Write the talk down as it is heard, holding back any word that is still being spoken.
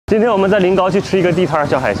今天我们在临高去吃一个地摊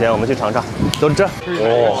小海鲜，我们去尝尝。都这，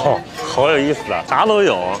哇，好有意思啊，啥都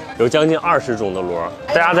有，有将近20种的螺。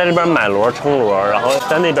大家在这边买螺、称螺，然后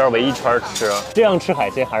在那边围一圈吃。这样吃海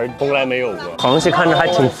鲜还是从来没有过。螃蟹看着还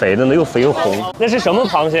挺肥的呢，又肥又红。那是什么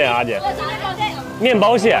螃蟹啊，阿姐？面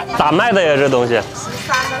包蟹，咋卖的呀？这东西？13的、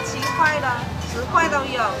7块的、10块都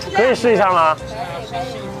有。可以试一下吗？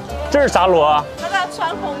这是啥螺啊？那个川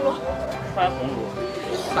红螺。川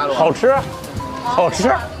红螺，好吃，好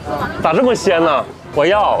吃，咋这么鲜呢？我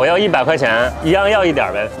要100块钱，一样要一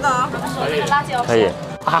点呗。可以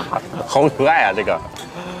啊，好可爱啊这个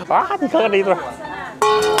啊，你看看这一对，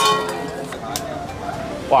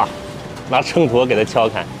哇，拿秤砣给它敲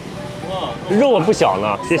开，肉不小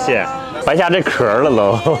呢，谢谢，掰下这壳了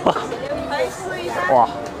都。哇，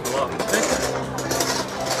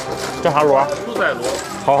这啥螺？猪仔螺，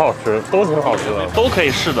好好吃，都挺好吃的，都可以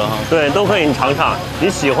试的哈。对，都可以，你尝尝，你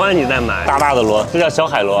喜欢你再买。大大的螺，这叫小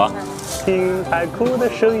海螺。听海哭的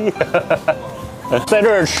声音，在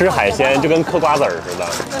这儿吃海鲜就跟嗑瓜子儿似的。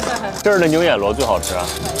这儿的牛眼螺最好吃啊，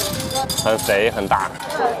很肥很大。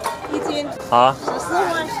1斤啊14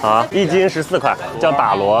块。啊，1斤14块，叫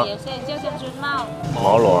打螺。有些叫军帽。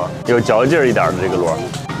毛螺，有嚼劲儿一点的这个螺。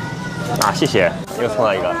啊，谢谢，又送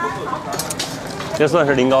来一个。这算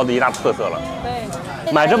是临高的一大特色了。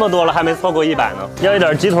对。买这么多了还没凑够100呢，要一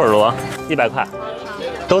点鸡腿螺，100块。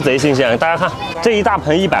都贼新鲜，大家看这一大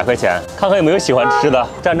盆100块钱，看看有没有喜欢吃的。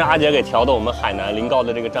蘸着阿姐给调的我们海南临高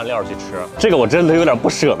的这个蘸料去吃，这个我真的有点不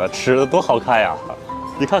舍得吃，多好看呀！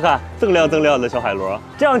你看看锃亮锃亮的小海螺，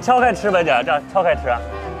这样敲开吃呗，姐，这样敲开吃。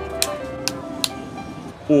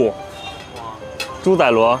猪仔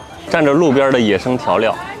螺蘸着路边的野生调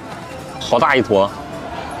料，好大一坨，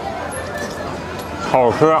好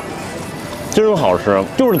吃，真好吃，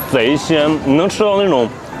就是贼鲜，你能吃到那种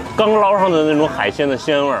刚捞上的那种海鲜的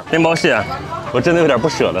鲜味儿。面包蟹，我真的有点不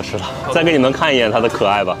舍得吃了。再给你们看一眼它的可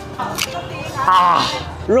爱吧。啊，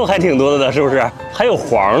肉还挺多的呢，是不是？还有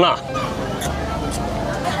黄呢。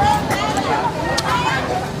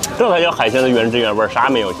这才叫海鲜的原汁原味，啥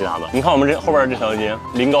也没有其他的。你看我们这后边这条街，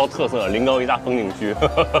临高特色，临高一大风景区，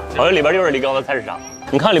好像里边就是临高的菜市场。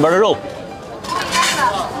你看里边的肉，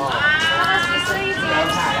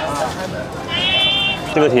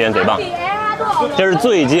这个体验贼棒。这是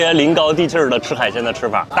最接临高地气儿的吃海鲜的吃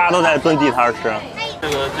法，大家都在蹲地摊吃。这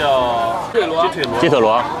个叫鸡腿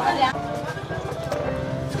螺。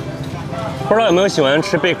不知道有没有喜欢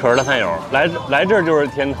吃贝壳的饭友，来这儿就是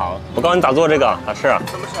天堂。我告诉你咋做这个，咋吃？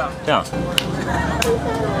怎么吃？这样。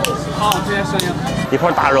好，这些声音。一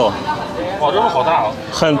块大肉。哇，这肉好大哦！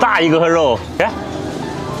很大一个肉，哎，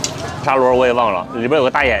啥螺我也忘了，里边有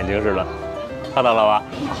个大眼睛似的，看到了吧？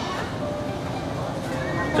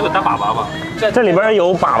这个大粑粑吧？这里边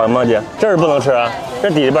有粑粑吗，姐？这儿不能吃，这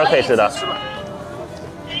底里边可以吃的。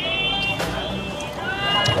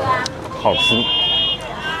好吃，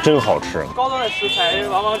真好吃。高端的食材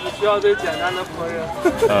往往只需要最简单的烹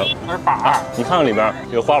饪。那是粑，你看看里边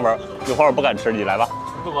有花纹，有花纹不敢吃，你来吧，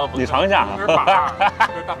你尝一下。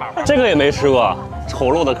这个也没吃过，丑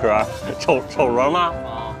陋的壳，丑螺吗？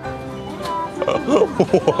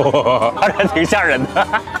还挺吓人的。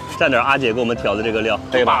蘸点阿姐给我们调的这个料，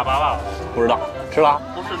可以吧？粑粑吧？不知道，吃吧？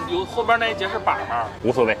不是，有后边那一节是粑粑。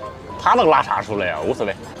无所谓，它能拉啥出来呀？无所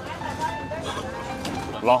谓。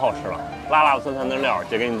老好吃了，辣辣酸酸的料，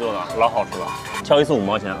姐给你做的，老好吃了。挑一次5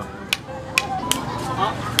毛钱啊！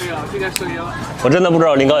好，对了，这个声音了。我真的不知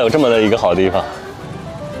道临高有这么的一个好地方。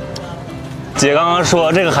姐刚刚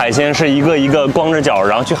说这个海鲜是一个一个光着脚，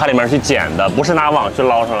然后去海里面去捡的，不是拿网去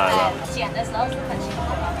捞上来的。捡的时候是很辛苦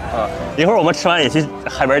的。一会儿我们吃完也去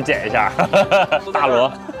海边捡一下。大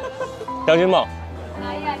螺，将军帽，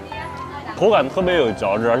口感特别有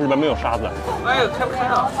嚼劲，而且里边没有沙子。哎呦，开不开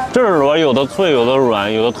啊？这是螺，有的脆，有的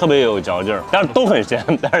软，有的特别有嚼劲儿，但是都很鲜，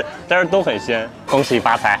但是都很鲜。恭喜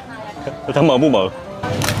发财，它猛不猛？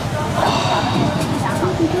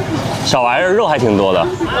小玩意儿肉还挺多的。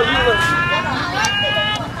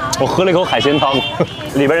我喝了一口海鲜汤，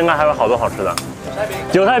里边应该还有好多好吃的。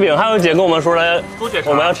韭菜饼，还有姐跟我们说了，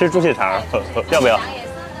我们要吃猪血肠，要不要？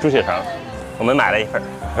猪血肠，我们买了一份。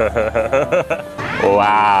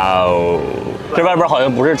哇哦，这外边好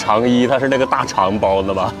像不是肠衣，它是那个大肠包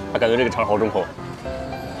的吧？感觉这个肠好重口。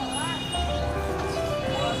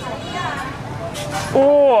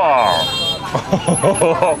哇！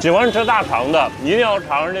喜欢吃大肠的一定要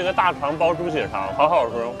尝尝这个大肠包猪血肠，好好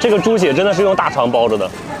吃。这个猪血真的是用大肠包着的，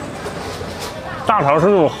大肠是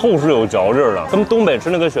那种厚实有嚼劲的，跟东北吃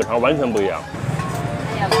那个血肠完全不一样。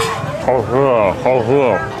好吃，好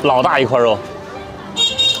吃，老大一块肉，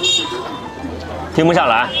停不下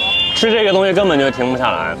来，吃这个东西根本就停不下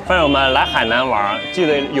来。朋友们来海南玩，记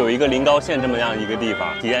得有一个临高县这么样一个地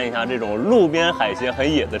方，体验一下这种路边海鲜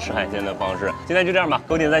很野的吃海鲜的方式。今天就这样吧，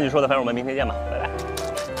给我点赞你说的，朋友们明天见吧，拜拜。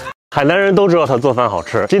海南人都知道他做饭好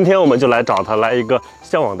吃，今天我们就来找他来一个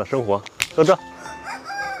向往的生活。走这，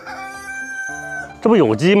这不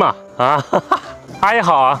有机吗？啊，阿姨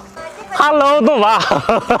好啊 ，Hello， 豆妈。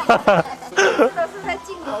都是在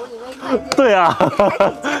镜头里面看见。对啊，还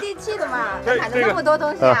挺接地气的嘛，买了那么多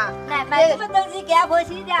东西啊，来买这份东西给阿婆吃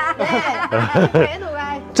的啊。全都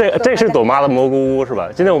来。这是朵妈的蘑菇屋是吧？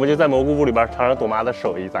今天我们就在蘑菇屋里边尝尝朵妈的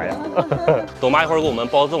手艺咋样？朵妈一会儿给我们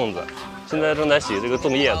包粽子，现在正在洗这个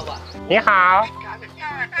粽叶子。你好。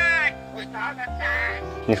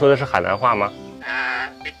你说的是海南话吗？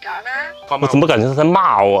我怎么感觉他在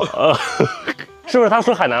骂我？是不是他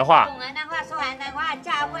说海南话？说海南话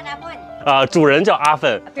叫阿芬阿芬。啊，主人叫阿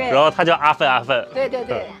芬，对，然后他叫阿芬阿芬。对对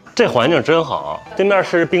对。这环境真好，对面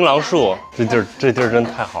是槟榔树，这地儿真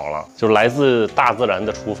太好了，就来自大自然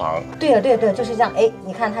的厨房。对对对，就是这样。哎，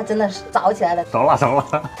你看它真的是着起来了。着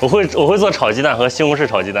了。我会做炒鸡蛋和西红柿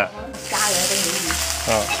炒鸡蛋。虾仁跟鱿鱼。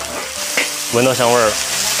嗯，闻到香味儿了。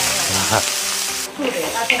醋得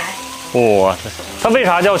倒进来。哇，它为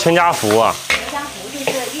啥叫全家福啊？全家福就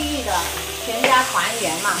是寓意的全家团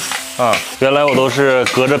圆嘛。啊，原来我都是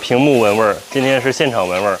隔着屏幕闻味儿，今天是现场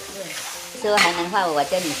闻味儿。说海南话，我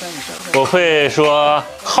教你说，你说。我会说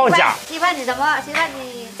好家。稀饭你什么？稀饭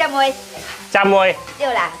你加馍。加馍。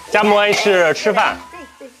对了。加馍是吃饭。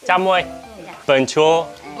对。加馍。本秋。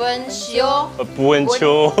本秋。本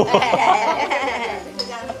秋。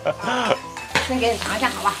先给你尝一下，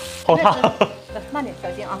好吧？好烫。慢点，小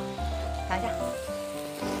心啊！尝一下。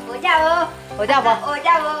我家不？我家不？我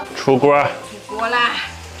家不？出锅。出锅啦！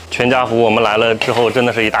全家福，我们来了之后真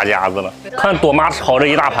的是一大家子了。看朵妈炒这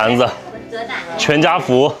一大盘子，全家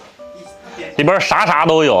福里边啥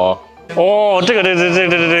都有。哦，这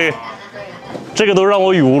个都让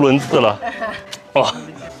我语无伦次了。哦，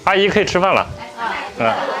阿姨可以吃饭了。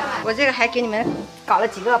嗯，我这个还给你们搞了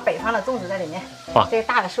几个北方的粽子在里面。啊，这个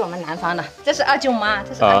大的是我们南方的，这是二舅妈，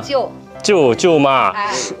这是二舅。舅妈、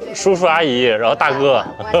叔叔阿姨，然后大哥。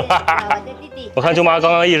我的弟弟。我看舅妈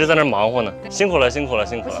刚刚一直在那忙活呢，辛苦了。不辛苦啊。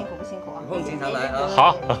以后经常来啊。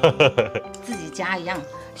好。自己家一样，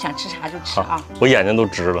想吃啥就吃啊。我眼睛都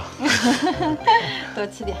直了。多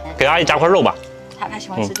吃点。给阿姨加块肉吧。他喜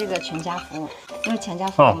欢吃这个全家福，因为全家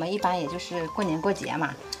福我们一般也就是过年过节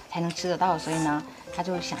嘛才能吃得到，所以呢，他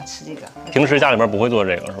就想吃这个。平时家里边不会做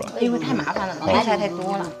这个是吧？因为太麻烦了，买菜太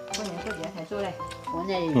多了，过年过节才做嘞。我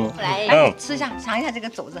那来吃一下，尝一下这个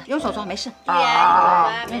肘子，用手抓没事。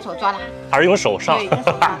用手抓的。还是用手上？对，用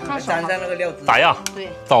手上手。沾那个料汁。咋样？对。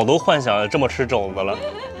早都幻想这么吃肘子了。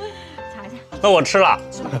尝一下。那我吃了。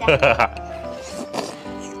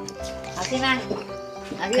好吃吗？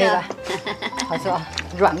可以吧？好吃啊，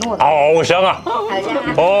软糯的。好香啊！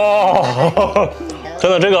哦，真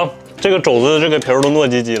的，这个肘子这个皮儿都糯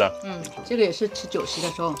叽叽的。这个也是吃酒席的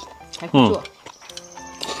时候才会做。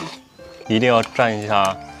一定要蘸一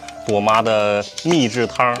下朵妈的秘制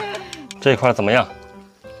汤。这块怎么样？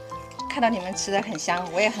看到你们吃的很香，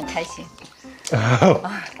我也很开心。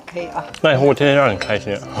可以啊。那以后我天天让你开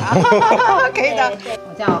心。可以的。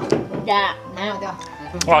我叫哪有叫？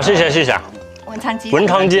哇，谢谢。文昌鸡。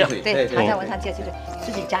对，尝一下文昌鸡，就是自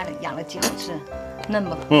己家里养了鸡好吃，嫩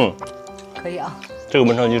嘛。可以啊。这个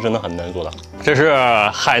文昌鸡真的很难做的。这是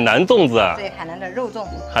海南粽子。对，海南的肉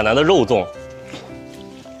粽。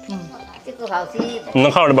这个好吃。你能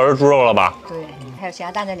看到里边是猪肉了吧？对，还有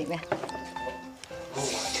咸蛋在里面。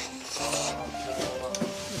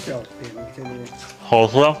好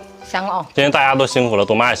吃。香哦。今天大家都辛苦了，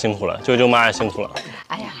朵妈也辛苦了，舅妈也辛苦了。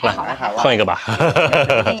哎呀，来碰一个吧。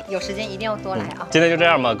有时间一定要多来啊。今天就这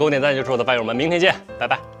样吧，给我点赞就是我的饭友们，明天见，拜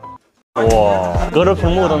拜。哇，隔着屏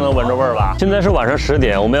幕都能闻着味儿吧？现在是晚上10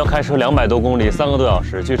点，我们要开车200多公里，3个多小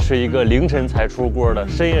时去吃一个凌晨才出锅的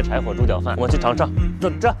深夜柴火猪脚饭。我去尝尝。走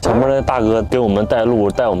着，前面那大哥给我们带路，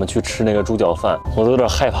带我们去吃那个猪脚饭，我都有点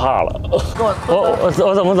害怕了。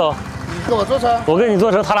我怎么走？你跟我坐车，我跟你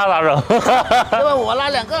坐车，他俩咋整？要不我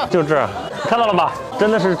拉2个。就这，看到了吧？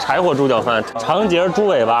真的是柴火猪脚饭，长节猪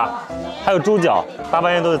尾巴，还有猪脚，大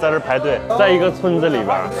半夜都得在这排队，在一个村子里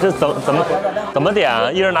边，这怎么点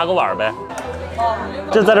啊？一人拿个碗呗。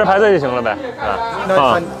就在这排队就行了呗，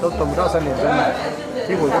啊。都等不到3点钟了，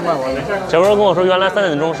一会儿就卖完了。小哥跟我说，原来3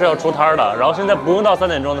点钟是要出摊的，然后现在不用到3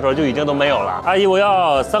点钟的时候就已经都没有了。阿姨，我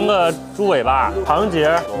要3个猪尾巴、肠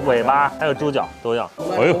节、尾巴，还有猪脚都要。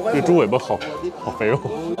哎呦，这猪尾巴好肥肉。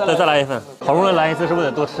再来一份，好不容易来一次，是不是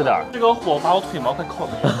得多吃点？这个火把我腿毛快烤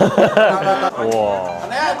没了。哇！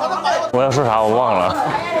我要说啥我忘了。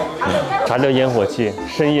啥叫烟火气？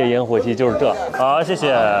深夜烟火气就是这。好，谢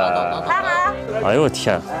谢。哎呦我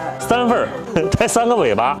天，3份，才3个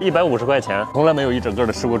尾巴，150块钱，从来没有一整个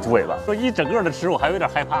的吃过猪尾巴。说一整个的吃，我还有点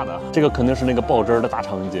害怕的。这个肯定是那个爆汁的大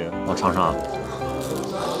肠节，我尝尝。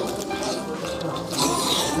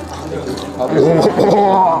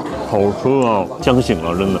好吃啊，香醒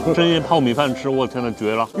了，真的。深夜泡米饭吃，我天呐，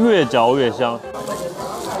绝了，越嚼越香。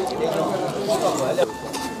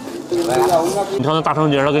你看那大肠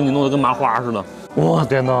节，它给你弄得跟麻花似的，哇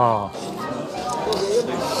天哪！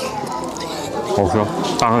好吃，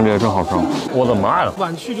大肠节真好吃，我的妈呀！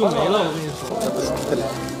晚去就没了，我跟你说。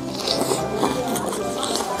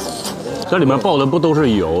这里面爆的不都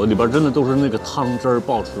是油，里边真的都是那个汤汁儿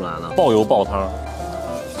爆出来的，爆油爆汤。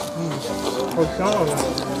好香啊！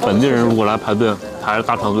本地人如果来排队排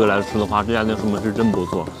大长队来吃的话，这家店说明是真不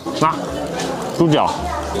错。啊，猪脚，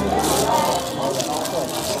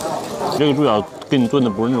这个猪脚给你炖的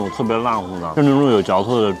不是那种特别烂乎的，是那种有嚼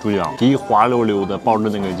头的猪脚，皮滑溜溜的，包着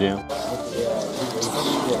那个筋。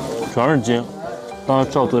全是筋，当然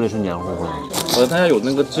照嘴里是黏糊糊的。我觉得它有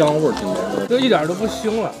那个姜味儿，挺浓的，这一点都不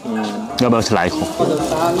腥了。要不要去来一口？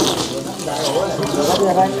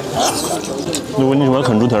如果你喜欢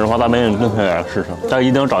啃猪蹄的话，大半夜你真可以来试试，但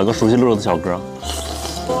一定要找一个熟悉路的小哥。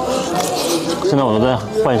现在我都在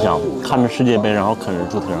幻想看着世界杯，然后啃着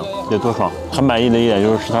猪蹄，得多爽！很满意的一点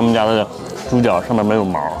就是吃他们家的猪脚上面没有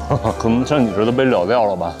毛，可能像你似的被燎掉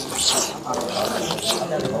了吧。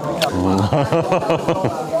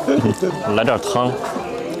来点汤，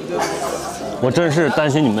我真是担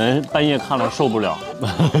心你们半夜看了受不了。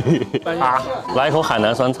啊，来一口海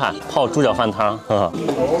南酸菜泡猪脚饭汤，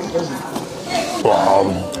哇，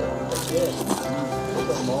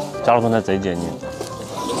加了酸菜贼解腻。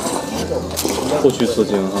不虚此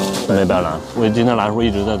行啊！没白来，我今天来的时候一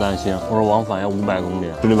直在担心，我说往返要500公里，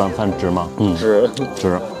这碗饭值吗？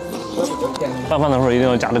值。拌饭的时候一定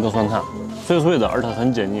要加这个酸菜。脆脆的，而且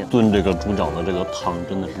很解腻。炖这个猪脚的这个汤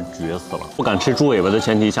真的是绝死了。不敢吃猪尾巴的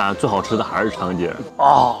前提下，最好吃的还是肠节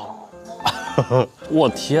啊！我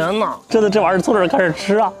天哪，真的这玩意儿从哪儿开始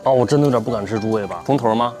吃啊？哦，我真的有点不敢吃猪尾巴。从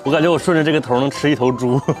头吗？我感觉我顺着这个头能吃一头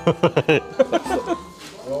猪。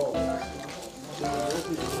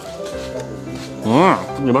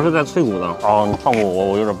里边是带脆骨的。哦，你放过我，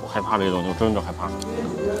我有点不害怕这个东西，我真的有点害怕。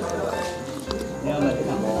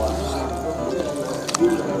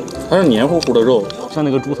它是黏糊糊的肉，像那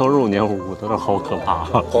个猪头肉黏糊糊，有点好可怕。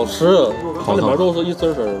好吃，它里面肉是一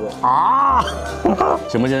丝丝的啊！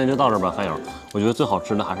行吧，今天就到这儿吧，饭友。我觉得最好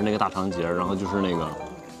吃的还是那个大肠节，然后就是那个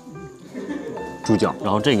猪脚，然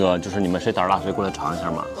后这个就是你们谁胆儿大谁过来尝一下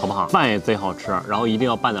嘛，好不好？饭也贼好吃，然后一定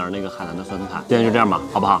要拌点那个海南的酸菜。今天就这样吧，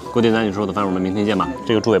好不好？给我点赞你说的饭友们，明天见吧。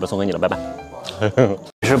这个猪尾巴送给你了，拜拜。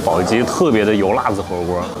是宝鸡特别的油辣子火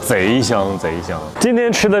锅，贼香贼香。今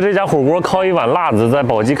天吃的这家火锅靠一碗辣子，在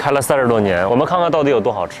宝鸡开了30多年，我们看看到底有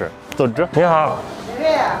多好吃。走着，你好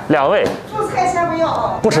，2位，不菜先不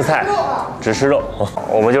要，不吃菜，只吃肉。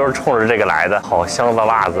我们就是冲着这个来的，好香的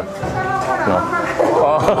辣子。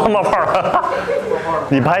哦，冒泡，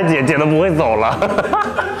你拍姐都不会走了。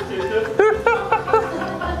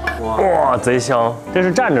哇，贼香！这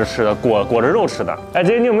是蘸着吃的，裹着肉吃的。哎，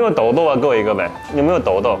姐，你有没有兜兜啊？给我一个呗。你有没有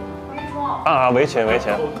兜兜？啊，围裙。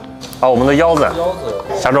好，我们的腰子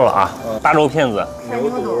下肉了啊，大肉片子，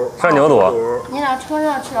涮牛肚。你俩盛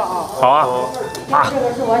上吃啊。好啊。啊，这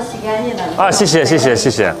个是我洗干净的。啊，谢谢，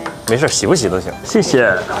没事，洗不洗都行。谢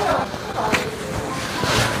谢。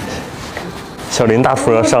小林大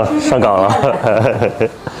厨要上岗了，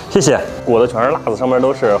谢谢。裹的全是辣子，上面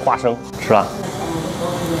都是花生，吃吧。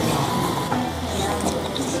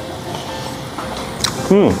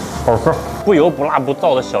好吃，不油不辣不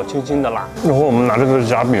燥的小清新的辣。一会儿我们拿这个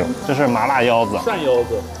夹饼，这是麻辣腰子，涮腰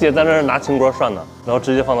子，姐在那儿拿清锅涮的，然后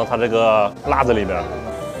直接放到它这个辣子里边。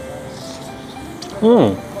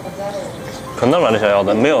可嫩了这小腰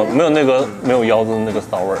子，没有腰子的那个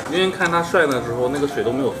骚味儿。因为看它涮的时候，那个水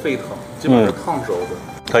都没有沸腾，基本是烫熟的。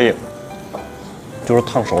可以，就是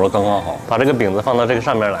烫熟了刚刚好。把这个饼子放到这个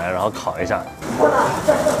上面来，然后烤一下。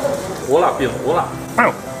糊了，饼糊了。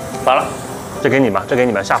完了。这给你吧，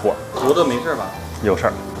下火。糊的没事吧？有事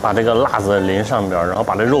儿。把这个辣子淋上边，然后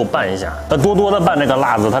把这肉拌一下。多多的拌这个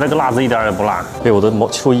辣子，它这个辣子一点也不辣。哎，我的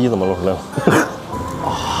秋衣怎么露出来了？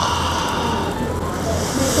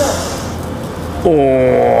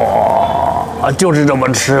哇，就是这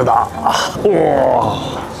么吃的。哇，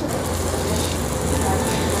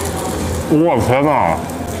我天哪，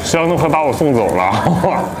香的快把我送走了。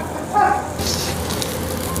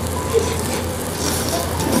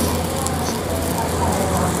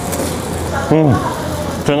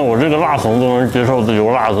真的，我这个辣sống都能接受的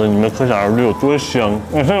油辣子，你们可想而知有多香。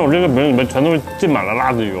你看我这个饼里面全都是浸满了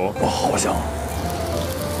辣子油，哇，好香！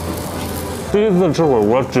第一次吃火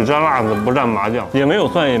锅只蘸辣子不蘸麻酱，也没有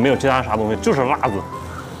蒜，也没有其他啥东西，就是辣子。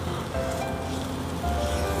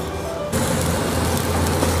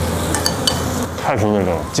太吃那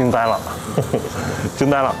个了，惊呆了，惊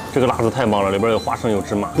呆了！这个辣子太棒了，里边有花生有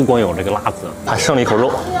芝麻，不光有这个辣子，还剩了一口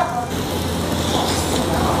肉。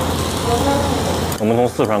我们从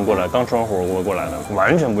四川过来，刚吃完火锅过来的，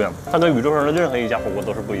完全不一样。它跟宇宙上的任何一家火锅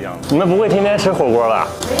都是不一样的。你们不会天天吃火锅吧？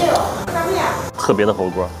没有，上面特别的火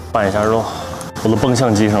锅，拌一下肉，我都蹦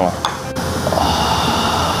相机上了。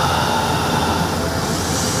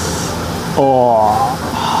哇，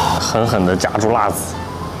狠狠的夹住辣子。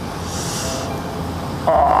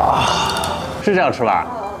是这样吃吧？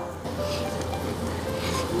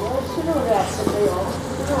吃肉的，吃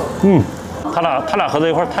油。他俩合在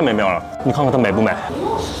一块太美妙了，你看看它美不美？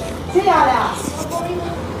这样的。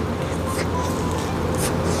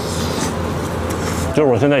就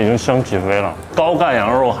是我现在已经香起飞了，高干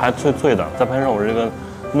羊肉还脆脆的，再配上我这个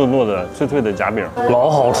糯糯的脆脆的夹饼，老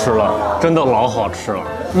好吃了，真的老好吃了。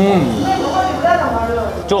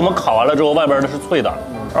就我们烤完了之后，外边的是脆的。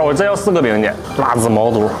我再要4个饼去，辣子毛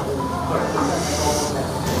肚。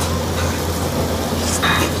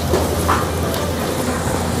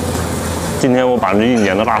今天我把这1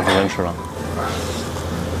年的辣子全吃了，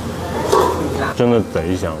真的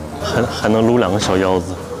贼香，还能撸2个小腰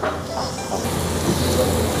子。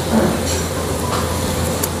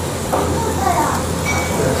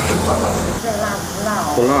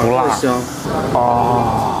不辣香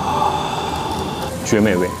啊，绝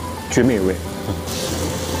美味，绝美味。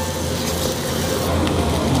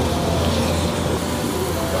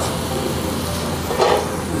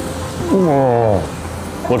哇！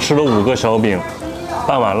我吃了5个小饼，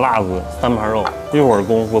半碗辣子，3盘肉，一会儿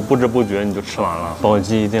功夫不知不觉你就吃完了。宝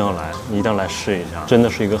鸡一定要来，你一定要来试一下，真的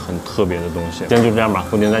是一个很特别的东西。今天就这样吧，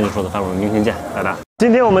后天再去说的饭，我们明天见，拜拜。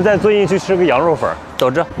今天我们在遵义去吃个羊肉粉，走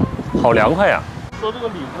着，好凉快呀。说这个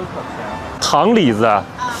李子可甜了。糖李子，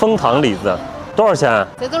枫糖李子，多少钱？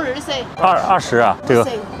这种2020啊，这个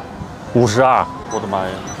52。我的妈呀，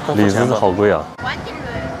李子好贵啊！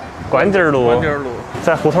关底儿路，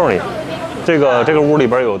在胡同里。这个屋里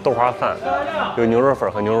边有豆花饭，有牛肉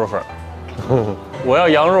粉和牛肉粉。我要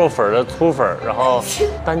羊肉粉的粗粉，然后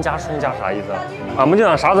单加双加啥意思啊？俺们就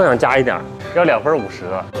想啥都想加一点，要2份50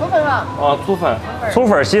的。粗粉吗？啊，粗粉，粗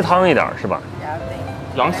粉吸汤一点是吧？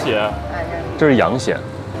羊血，这是羊血，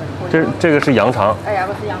这个是羊肠。哎呀，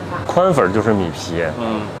不是羊肠。宽粉就是米皮。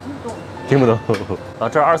听不懂。啊，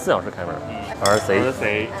这24小时开门。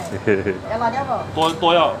谁？要辣椒不？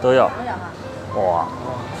都要。都要。哇。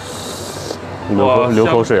流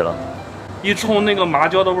口水了，一冲那个麻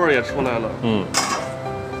椒的味儿也出来了。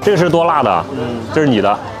这个是多辣的？这是你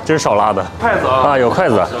的，这是少辣的。筷子啊，有筷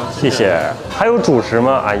子，谢谢。还有主食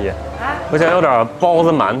吗，阿姨？我想要点包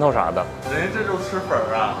子、馒头啥的。人家这就吃粉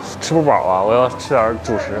啊，吃不饱啊，我要吃点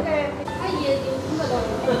主食。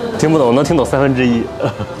听不懂，能听懂1/3。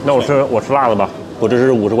那我吃辣的吧，我这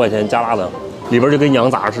是50块钱加辣的，里边就跟羊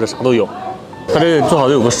杂似的，啥都有。它这最好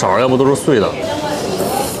得有个勺，要不都是碎的。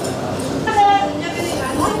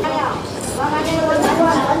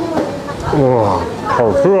哇，好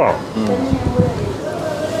吃啊！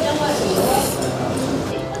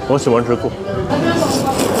我喜欢吃醋，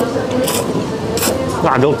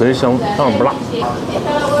辣椒贼香，但是不辣。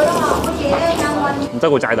你再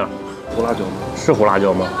给我加一点胡辣椒吗？是胡辣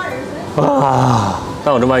椒吗？啊！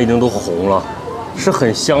但我这碗已经都红了，是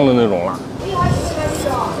很香的那种辣。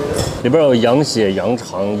里边有羊血、羊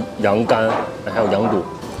肠、羊肝，还有羊肚、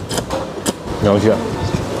羊血。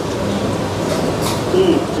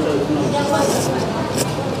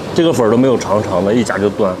这个粉都没有长长的，一夹就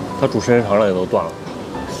断，它煮时间长了也都断了。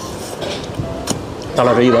咱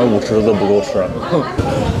俩这1碗50的都不够吃。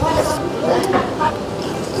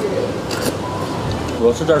主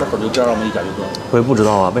要是这儿的粉就这样，我们一夹就断。我也不知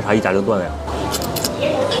道啊，为啥一夹就断了呀？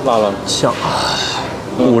辣了，香。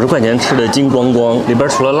50块钱吃的金光光，里边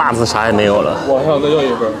除了辣子啥也没有了。我还想再要一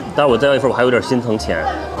份，但是我再要一份，我还有点心疼钱。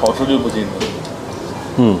好吃就不心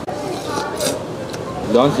疼。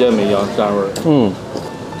羊血没羊膻味儿。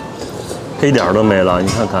一点都没了，你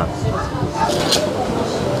看看。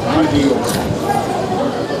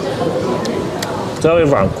再要一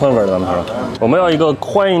碗宽粉，咱们说，我们要一个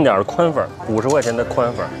宽一点的宽粉，50块钱的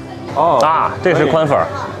宽粉。哦啊，这是宽粉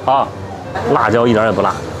啊，辣椒一点也不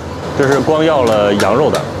辣，这是光要了羊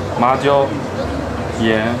肉的，麻椒、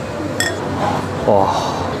盐，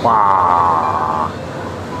哇，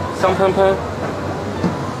香喷喷。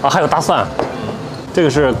啊，还有大蒜，这个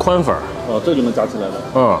是宽粉。哦，这就能夹起来了。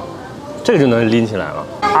嗯，这个就能拎起来了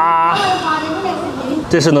啊，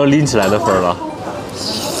这是能拎起来的粉了。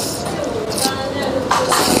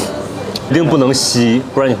一定不能吸，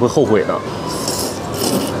不然你会后悔的。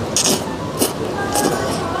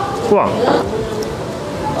哇，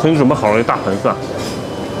给你准备好了一大盘蒜，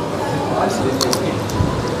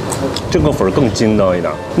这个粉更筋道一点，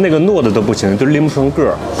那个糯的都不行，就拎不成个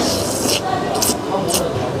儿。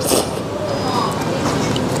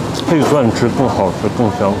配蒜吃更好吃，更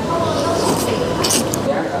香。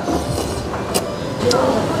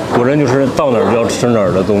果然就是到哪儿就要吃哪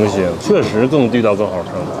儿的东西，确实更地道更好吃。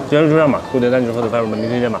今天就这样吧，多点赞就说的饭，我们明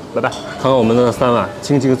天见吧，拜拜。看看我们的3碗，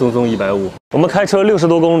轻轻松松150。我们开车60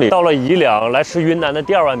多公里，到了宜良来吃云南的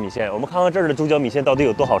第2碗米线。我们看看这儿的猪脚米线到底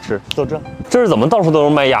有多好吃。走这，这是怎么到处都是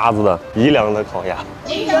卖鸭子的？宜良的烤鸭，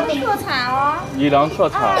宜良特产哦。宜良特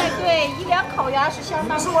产。哎，对，宜良烤鸭是相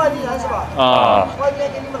当。是外地人是吧？啊，外地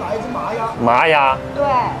人给你们拿一只麻鸭。麻鸭。对。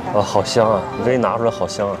哦，好香啊！你这一拿出来好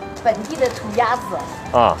香啊。本地的土鸭子。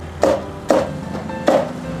啊。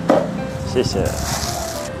谢谢。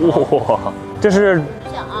哇，这是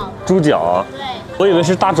猪脚。对，我以为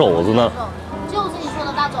是大肘子呢。就是你说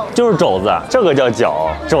的大肘子。就是肘子，这个叫脚，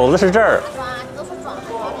肘子是这儿。都是转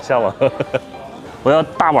播。下碗。我要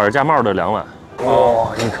大碗加帽的2碗。哇，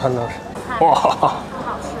你看到是？哇，好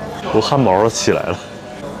吃。我汗毛都起来了。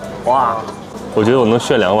哇，我觉得我能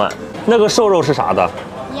炫2碗。那个瘦肉是啥的？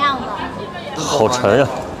一样的。好沉呀！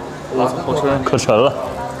好沉，可沉了。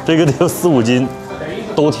这个得有4、5斤，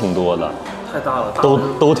都挺多的。太大了，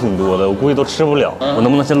都挺多的，我估计都吃不了。我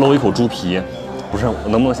能不能先搂一口猪皮？不是，我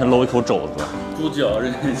能不能先搂一口肘子？猪脚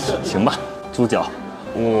这行吧，猪脚。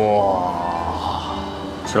哇，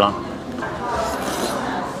吃了。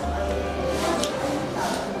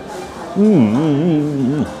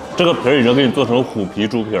这个皮儿已经给你做成虎皮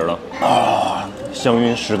猪皮了啊，香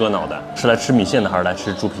晕10个脑袋。是来吃米线的还是来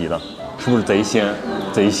吃猪皮的？是不是贼鲜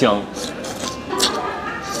贼香？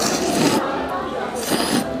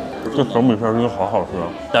这小米线真的好好吃啊！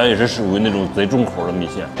但也是属于那种贼重口的米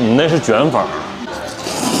线。你那是卷粉。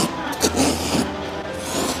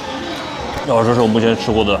这是我目前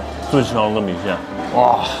吃过的最香的米线。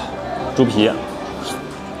哇，猪皮。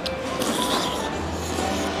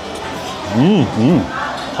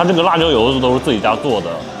它这个辣椒油都是自己家做的，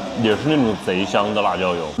也是那种贼香的辣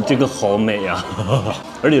椒油。这个好美呀、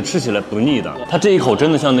而且吃起来不腻的。它这一口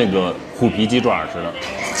真的像那个虎皮鸡爪似的。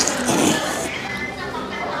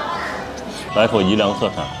来口宜良特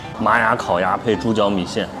产麻鸭烤鸭配猪脚米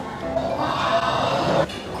线，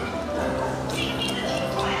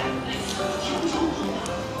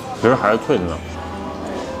皮儿还是脆的呢。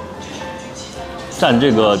蘸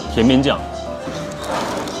这个甜面酱，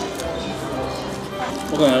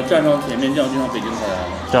我感觉蘸上甜面酱就像北京烤鸭。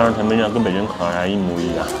蘸上甜面酱跟北京烤鸭一模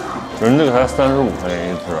一样。人这个才35块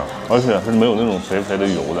钱一只，而且是没有那种肥肥的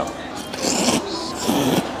油的。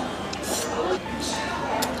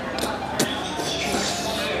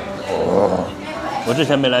我之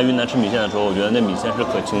前没来云南吃米线的时候，我觉得那米线是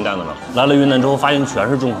可清淡的了。来了云南之后，发现全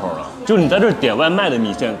是重口的。就是你在这儿点外卖的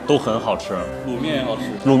米线都很好吃，卤面也好吃，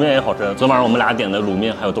卤面也好吃。昨晚上我们俩点的卤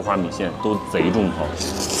面还有豆花米线都贼重口。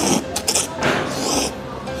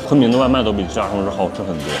昆明的外卖都比家乡市好吃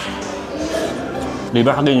很多，里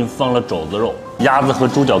边还给你放了肘子肉，鸭子和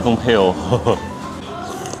猪脚更配哦。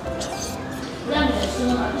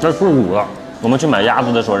这是卤的。我们去买鸭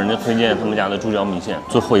子的时候，人家推荐他们家的猪脚米线，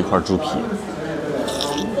最后一块猪皮。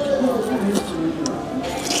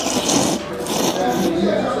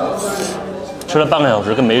吃了半个小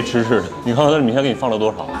时，跟没吃似的。你看看这米线给你放了多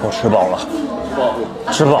少？我吃饱了，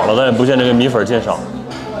吃饱了，但也不见这个米粉见少。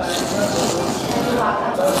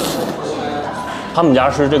他们家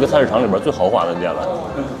是这个菜市场里边最豪华的店了，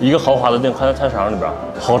一个豪华的店开在菜市场里边，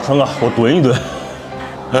好撑啊！我囤一囤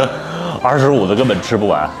，25的根本吃不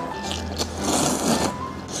完。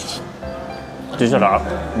接下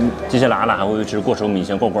来俺俩还会吃过手米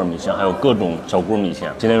线、罐罐米线，还有各种小锅米线。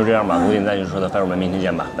今天就这样吧，5点赞就说的，饭我们明天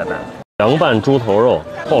见吧，拜拜。凉拌猪头肉、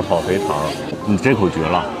爆炒肥肠，你这口绝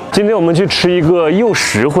了！今天我们去吃一个又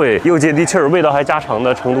实惠又接地气儿、味道还家常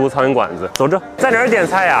的成都苍蝇馆子。走着，在哪儿点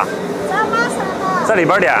菜呀？在马上呢。在里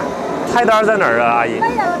边点。菜单在哪儿啊，阿姨？没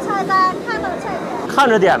有菜单，看着菜单。看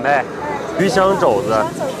着点呗。鱼香肘子，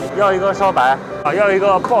要一个烧白啊，要一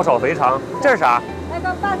个爆炒肥肠。这是啥？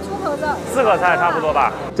个拌猪头肉，4个菜差不多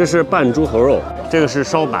吧。这是拌猪头肉，这个是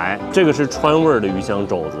烧白，这个是川味的鱼香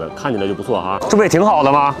肘子，看起来就不错哈。这不也挺好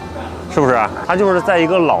的吗？是不是？它就是在一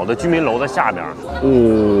个老的居民楼的下边。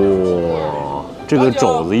哇，这个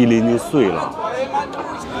肘子一拎就碎了。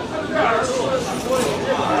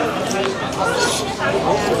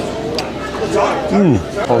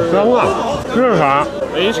好香啊！这是啥？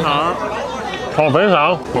肥肠。炒肥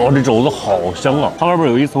肠。哦，这肘子好香啊！它外边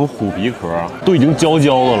有一层虎皮壳，都已经焦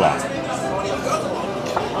焦的了。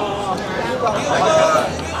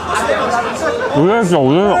我觉得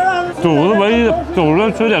肘子唯一肘子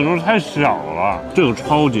的缺点就是太小了，这个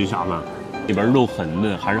超级下饭，里边肉很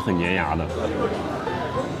嫩，还是很粘牙的。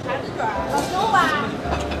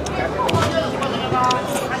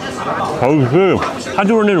好吃，它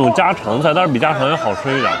就是那种家常菜，但是比家常要好吃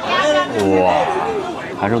一点。哇，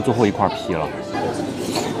还剩最后一块皮了。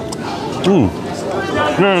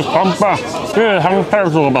这是汤拌，这是他们派出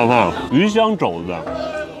所的拌饭，鱼香肘子，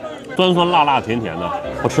酸酸辣辣甜甜的。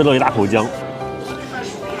我吃了一大口姜。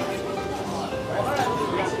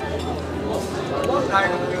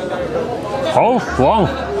好爽，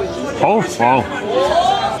好爽！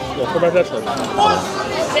我后边再炒。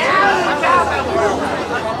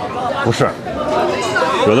不是，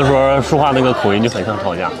有的时候说话那个口音就很像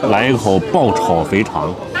吵架。来一口爆炒肥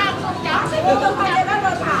肠，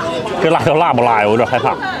这辣椒辣不辣呀？我有点害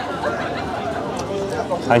怕。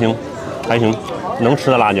还行，还行，能吃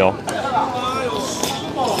的辣椒。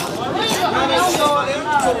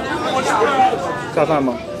下饭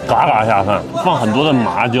吗？嘎嘎下饭，放很多的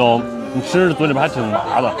麻椒，你吃着嘴里边还挺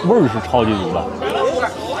麻的，味儿是超级足的。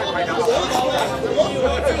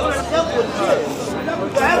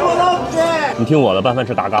你听我的，拌饭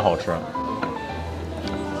吃嘎嘎好吃，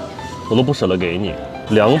我都不舍得给你。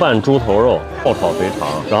凉拌猪头肉，爆炒肥肠，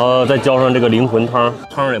然后再浇上这个灵魂汤，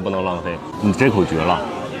汤也不能浪费。你这口绝了，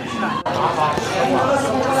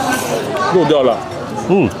肉掉了。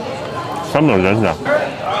3秒真是。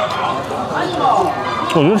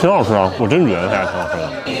我觉得挺好吃啊，我真觉得它还挺好吃的。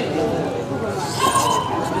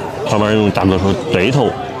上面用大哥说得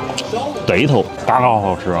头，嘎嘎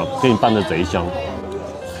好吃啊，给你拌的贼香。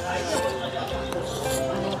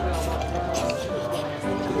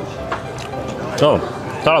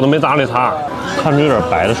咱俩都没搭理他，看着有点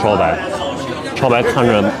白的烧白看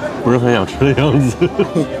着不是很想吃的样子。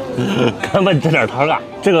看吧，你这点汤啊，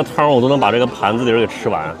这个汤我都能把这个盘子里给吃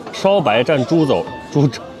完。烧白蘸猪肘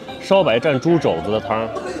子的汤。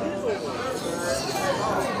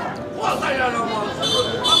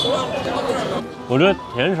我觉得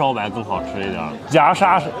甜烧白更好吃一点。夹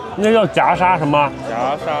沙那叫夹沙什么？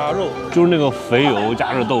夹沙肉，就是那个肥油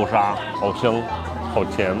加着豆沙，好香，好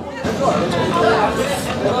甜。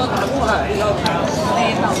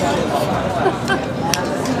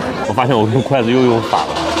我发现我用筷子又用反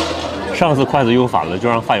了，上次筷子用反了，就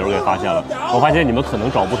让饭友给发现了。我发现你们可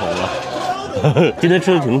能找不同了。今天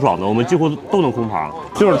吃的挺爽的，我们几乎都能空盘，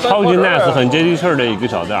就是超级 nice 很接地气儿的一个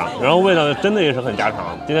小店，然后味道真的也是很家常。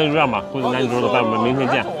今天就这样吧，估计南京周的饭友们明天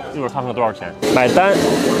见。一会儿看看多少钱，买单。2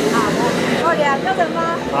个人吗？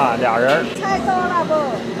啊，2人。太多了不？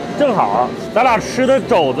正好，咱俩吃的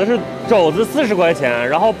肘子40块钱，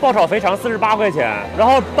然后爆炒肥肠48块钱，然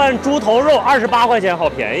后拌猪头肉28块钱，好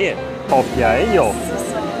便宜，好便宜哦。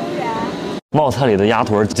冒菜里的鸭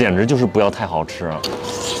腿简直就是不要太好吃。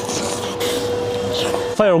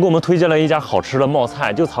饭友给我们推荐了一家好吃的冒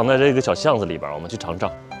菜，就藏在这个小巷子里边，我们去尝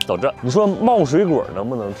尝。走着，你说冒水果能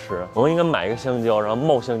不能吃？我们应该买一个香蕉，然后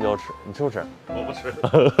冒香蕉吃，你吃不吃？我不吃。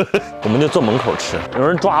我们就坐门口吃，有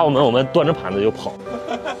人抓我们端着盘子就跑。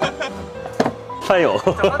饭友，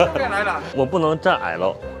我不能站矮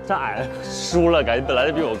了，站矮输了，感觉本来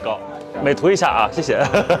就比我高。美图一下啊，谢谢。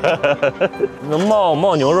能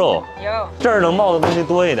冒牛肉，有这儿能冒的东西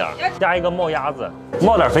多一点，加一个冒鸭子，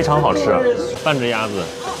冒点肥肠好吃，半只鸭子。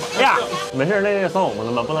哎呀，没事，那算我们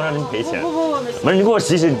的吗？不能让你们赔钱。不，没事，你给我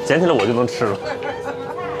洗，捡起来我就能吃了。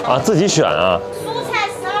啊，自己选啊。蔬菜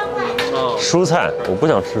12块。蔬菜，我不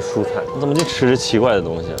想吃蔬菜，我怎么就吃这奇怪的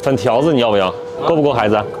东西？粉条子你要不要？够不够孩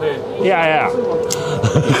子？可以。呀。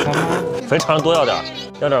肥肠多要点，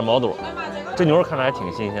要点毛肚。这牛肉看着还挺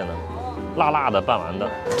新鲜的。辣辣的拌完的，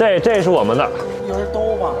这是我们的，有人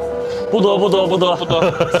多吧？不多。190。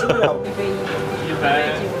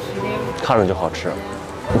看着就好吃，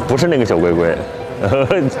不是那个小龟龟，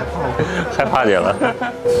害怕你了。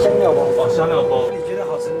香料包，香料包。你觉得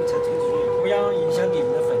好吃你才推出去，不要影响你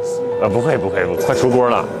们的粉丝。不会，快出锅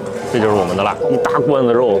了，这就是我们的了，一大罐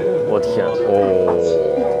子肉，我天哦，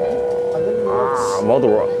啊，毛肚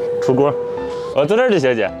出锅。哦，在这儿就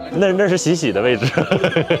行姐，那是洗洗的位置。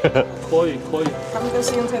可以。他们都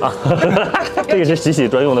是用这个。啊，这个是洗洗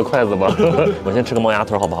专用的筷子吗？我先吃个冒鸭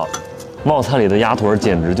腿好不好？冒菜里的鸭腿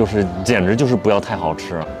简直就是不要太好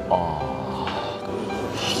吃哦。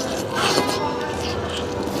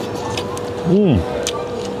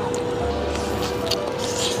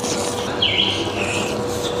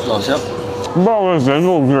老香，冒味咸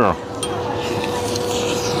肉质，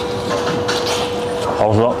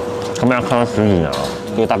好喝。他们家开了10几年了，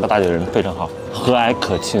这个大哥大姐人非常好，和蔼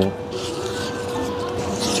可亲。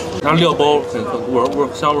它料包味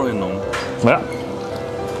香味很浓。没了，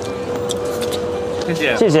谢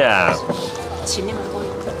谢。谢谢，请你们喝。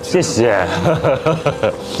谢谢，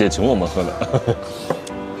姐请我们喝的。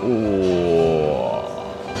哇，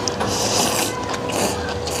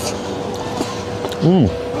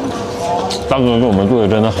大哥给我们做的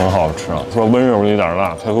真的很好吃，说温柔一点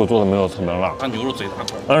辣，他给我做的没有特别辣。它牛肉贼大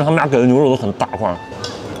块，而且他们家给的牛肉都很大块，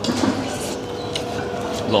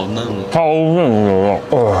老嫩了，超嫩牛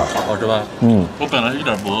肉，好吃吧？我本来是一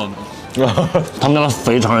点不饿的。他们家的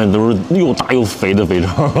肥肠也都是又大又肥的肥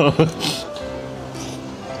肠。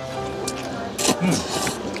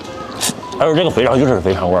而且这个肥肠就是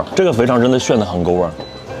肥肠味儿，这个肥肠真的炫得很够味儿，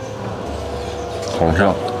好吃，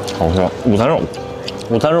好吃。午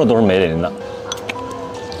餐肉都是梅林的，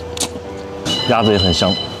鸭子也很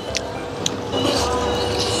香，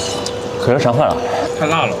可是馋坏了，太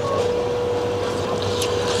辣了。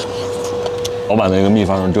老板的一个秘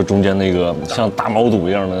方就中间那个像大毛肚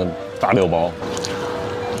一样的大料包，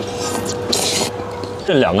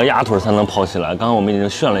这2个鸭腿才能跑起来。刚刚我们已经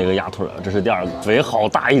炫了一个鸭腿了，这是第2个，肥好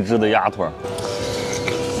大一只的鸭腿。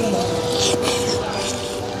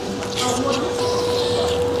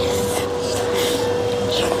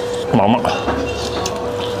毛毛，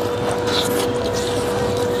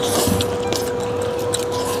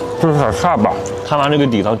这是点下巴，看完这个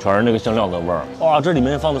底汤全是那个香料的味儿。哇，这里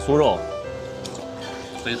面放的酥肉，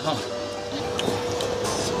贼烫，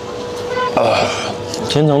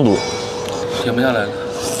千层肚，停不下来了。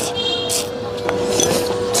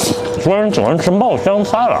突然喜欢吃冒香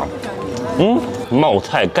菜了。冒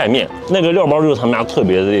菜盖面，那个料包就是他们家特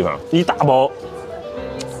别的地方，一大包。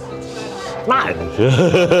那也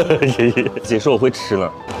是，姐说我会吃呢。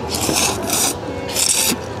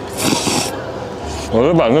我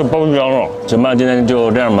就把那包浆了。行吧，今天就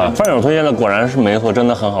这样吧。饭友推荐的果然是没错，真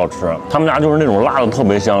的很好吃。他们家就是那种辣的特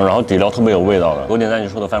别香，然后底料特别有味道的。有点赞你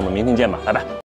说的饭友们，明天见吧，拜拜。